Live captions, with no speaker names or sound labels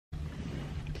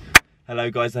Hello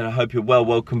guys, and I hope you're well.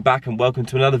 Welcome back and welcome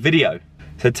to another video.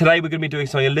 So today we're going to be doing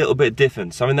something a little bit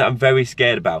different, something that I'm very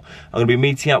scared about. I'm going to be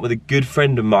meeting up with a good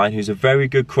friend of mine who's a very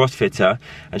good CrossFitter,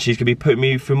 and she's going to be putting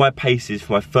me through my paces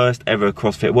for my first ever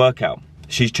CrossFit workout.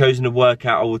 She's chosen a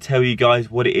workout. I will tell you guys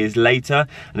what it is later,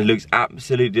 and it looks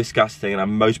absolutely disgusting and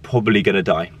I'm most probably going to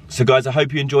die. So guys, I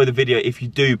hope you enjoy the video. If you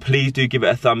do, please do give it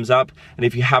a thumbs up, and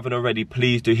if you haven't already,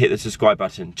 please do hit the subscribe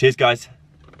button. Cheers guys.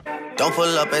 Don't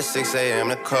pull up at 6 a.m.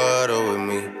 to cuddle with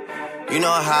me. You know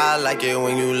how I like it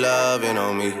when you loving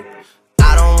on me.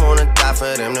 I don't wanna die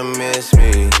for them to miss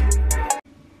me.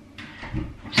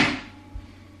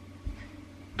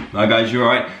 Hi guys, you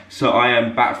alright? So I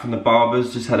am back from the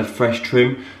barber's, just had a fresh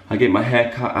trim. I get my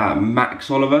hair cut at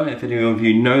Max Oliver. If any of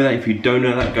you know that, if you don't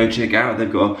know that, go check it out.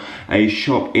 They've got a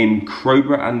shop in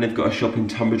Crowborough and they've got a shop in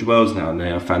Tunbridge Wells now, and they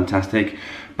are fantastic.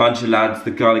 Bunch of lads. The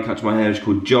guy that cuts my hair is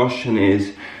called Josh, and it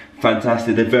is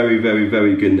fantastic. They're very, very,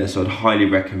 very good in there, so I'd highly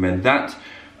recommend that.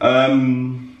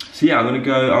 So yeah, I'm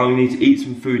gonna need to eat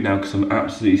some food now because I'm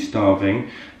absolutely starving.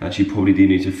 Actually, probably do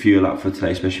need to fuel up for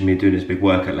today, especially me doing this big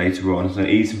workout later on. So I'm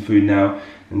gonna eat some food now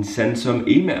and send some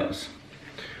emails.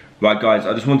 Right guys,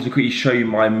 I just wanted to quickly show you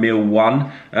my meal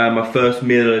one. My first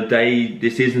meal of the day.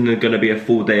 This isn't gonna be a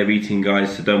full day of eating,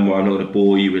 guys, so don't worry, I'm not gonna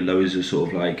bore you with loads of sort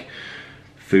of like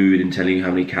food and telling you how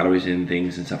many calories in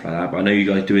things and stuff like that, but I know you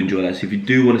guys do enjoy that, so if you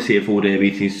do want to see a full day of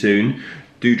eating soon,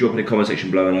 do drop in the comment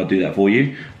section below and I'll do that for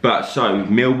you. But so,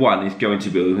 meal one is going to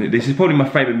be, this is probably my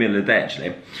favourite meal of the day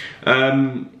actually.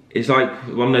 It's like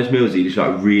one of those meals that you just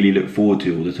like really look forward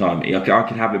to all the time. I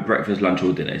could have it breakfast, lunch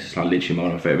or dinner. It's like literally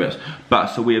one of my favourite meals. But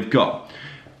so we have got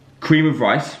cream of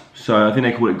rice, so I think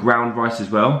they call it ground rice as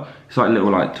well. It's like little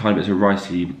like tiny bits of rice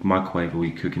that you microwave or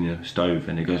you cook in the stove,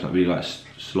 and it goes like really like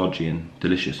sludgy and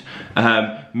delicious.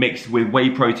 Mixed with whey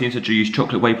protein, so I use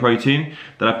chocolate whey protein.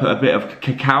 Then I put a bit of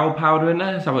cacao powder in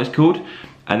there, is that what it's called?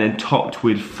 And then topped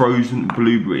with frozen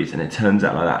blueberries, and it turns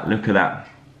out like that. Look at that.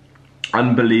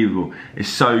 Unbelievable. It's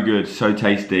so good, so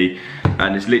tasty,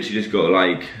 and it's literally just got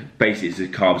like, basically it's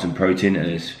just carbs and protein, and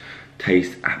it's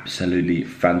tastes absolutely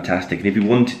fantastic. And if you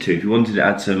wanted to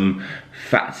add some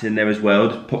fats in there as well,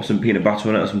 just pop some peanut butter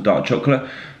on it or some dark chocolate.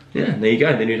 Yeah, there you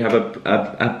go. Then you'd have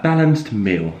a balanced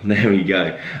meal. There we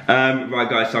go. Right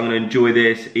guys, so I'm gonna enjoy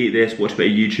this, eat this, watch a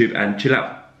bit of YouTube and chill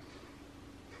out.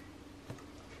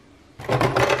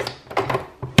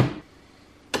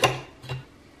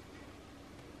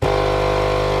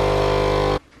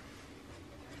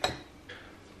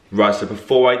 Right, so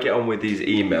before I get on with these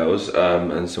emails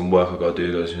and some work I've got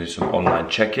to do some online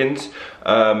check-ins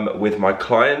with my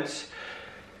clients,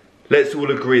 let's all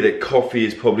agree that coffee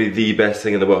is probably the best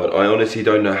thing in the world. I honestly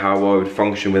don't know how I would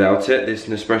function without it. This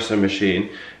Nespresso machine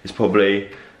is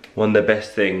probably one of the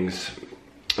best things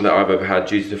that I've ever had,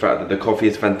 due to the fact that the coffee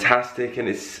is fantastic and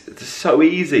it's just so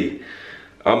easy.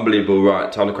 Unbelievable.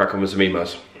 Right, time to crack on with some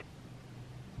emails.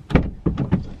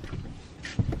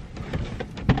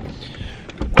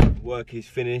 Work is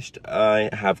finished. I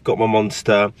have got my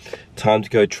monster. Time to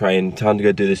go train, time to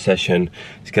go do the session.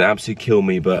 It's gonna absolutely kill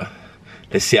me, but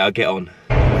let's see how I get on.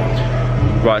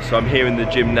 Right, so I'm here in the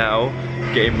gym now,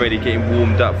 getting ready, getting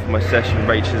warmed up for my session.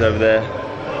 Rachel's over there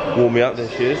warming up, there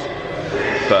she is.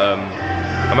 But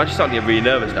I'm actually starting to get really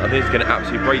nervous now. I think it's gonna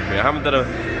absolutely break me. I haven't done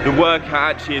the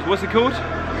workout actually is, what's it called?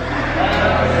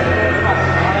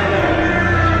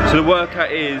 So the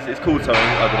workout is, it's called something,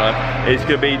 I don't know. It's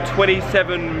gonna be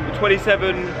 27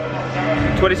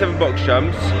 box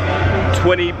jumps,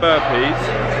 20 burpees,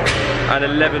 and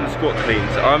 11 squat cleans.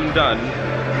 I'm done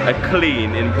a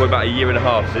clean in probably about a year and a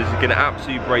half, so this is gonna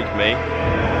absolutely break me.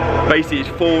 Basically it's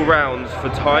 4 rounds for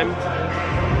time.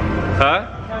 Huh?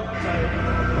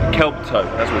 Kelp toe,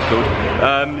 that's what it's called.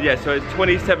 Yeah, so it's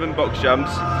 27 box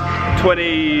jumps,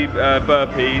 20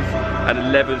 burpees, and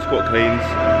 11 squat cleans,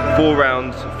 4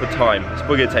 rounds for time. It's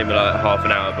probably gonna take me like half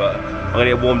an hour, but I'm gonna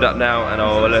get warmed up now and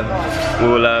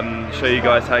we'll show you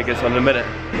guys how it gets on in a minute.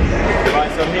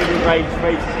 Right, so I'm here with Rach.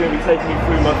 Rach is gonna be taking me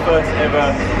through my first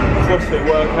ever CrossFit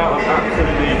workout. I'm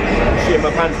absolutely shitting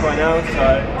my pants right now,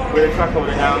 so we're gonna crack on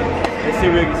with it now. Let's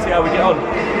see how we get on.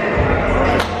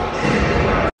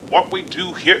 What we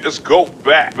do here is go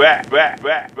back.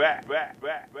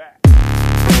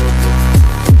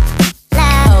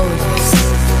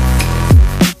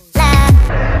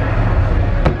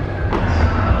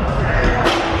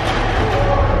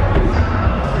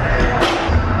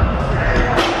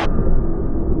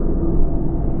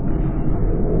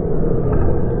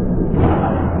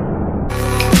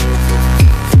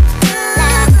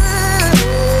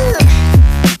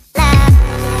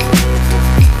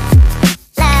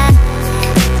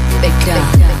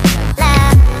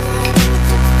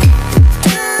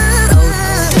 Oh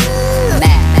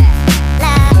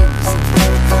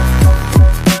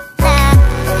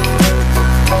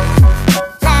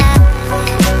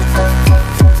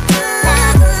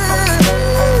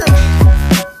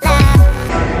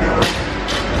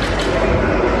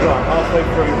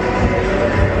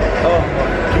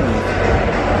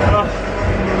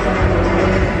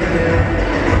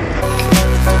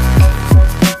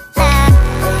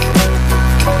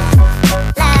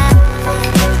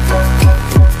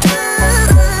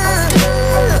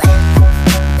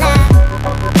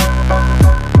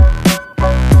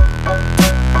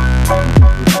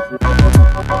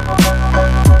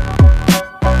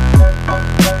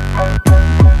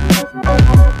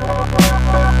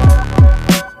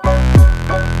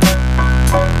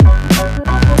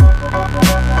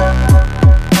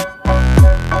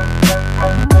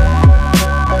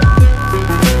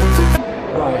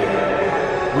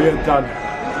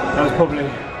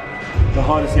the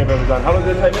hardest thing I've ever done. How long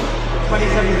did it take me?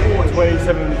 27.40.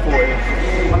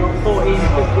 27.40. I got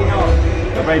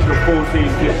 14.59. The race got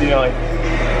 14.59.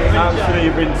 Absolutely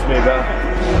rinsed me, but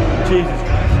Jesus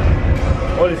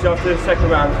Christ. Honestly, after the second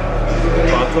round,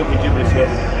 well, I'm talking gibberish here.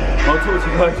 I'll talk to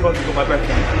you guys once I've got my breath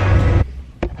back.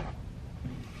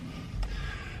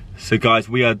 So guys,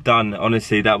 we are done.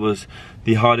 Honestly, that was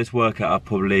the hardest workout I've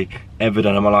probably ever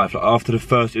done in my life. Like after the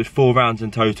first, it was 4 rounds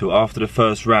in total. After the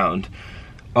first round,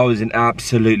 I was in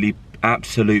absolute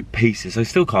pieces. I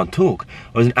still can't talk.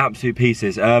 I was in absolute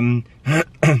pieces. I'm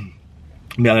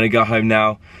gonna go home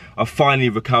now. I've finally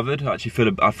recovered. I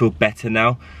feel better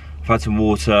now. I've had some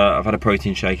water, I've had a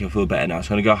protein shake, I feel better now.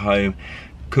 So I'm gonna go home,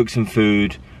 cook some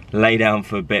food, lay down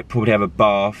for a bit, probably have a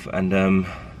bath, and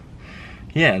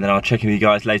yeah, and then I'll check in with you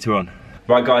guys later on.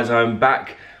 Right guys, I'm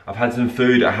back. I've had some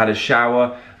food, I had a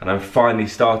shower, and I'm finally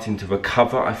starting to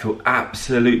recover. I feel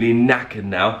absolutely knackered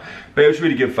now, but it was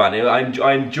really good fun.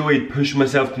 I enjoyed pushing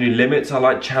myself to new limits. I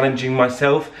like challenging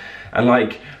myself, and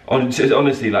like,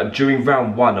 honestly, like during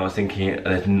round 1, I was thinking,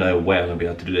 there's no way I'm gonna be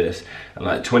able to do this. And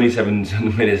like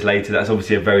 27 minutes later, that's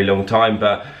obviously a very long time,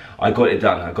 but I got it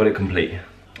done, I got it complete.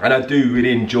 And I do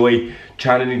really enjoy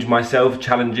challenging myself,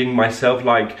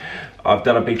 like, I've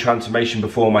done a big transformation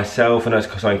before myself. I know it's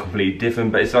something completely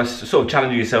different, but it's like sort of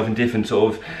challenging yourself in different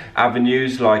sort of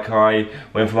avenues. Like I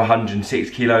went from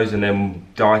 106 kilos and then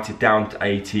dieted down to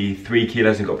 83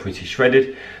 kilos and got pretty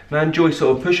shredded. And I enjoy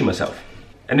sort of pushing myself.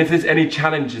 And if there's any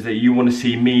challenges that you want to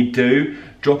see me do,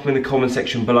 drop them in the comment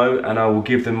section below and I will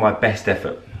give them my best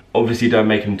effort. Obviously don't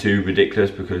make them too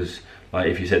ridiculous, because like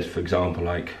if you said, for example,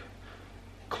 like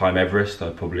climb Everest,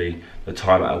 probably the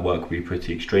time at work will be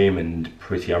pretty extreme and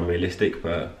pretty unrealistic.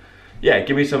 But yeah,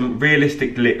 give me some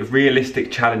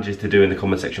realistic challenges to do in the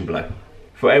comment section below.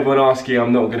 For everyone asking,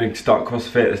 I'm not going to start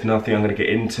CrossFit. There's nothing I'm going to get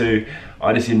into.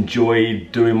 I just enjoy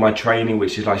doing my training,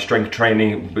 which is like strength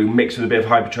training mixed with a bit of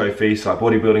hypertrophy, so like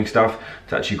bodybuilding stuff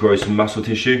to actually grow some muscle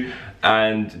tissue,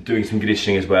 and doing some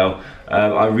conditioning as well.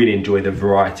 I really enjoy the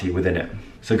variety within it.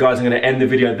 So guys, I'm going to end the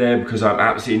video there because I'm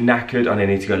absolutely knackered and I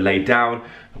need to go lay down.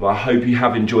 But I hope you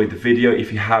have enjoyed the video.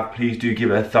 If you have, please do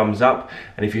give it a thumbs up.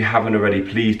 And if you haven't already,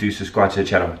 please do subscribe to the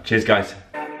channel. Cheers guys.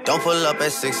 Don't pull up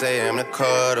at 6 a.m. to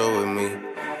cuddle with me.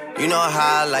 You know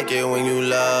how I like it when you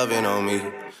loving on me.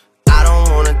 I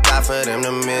don't wanna die for them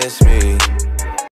to miss me.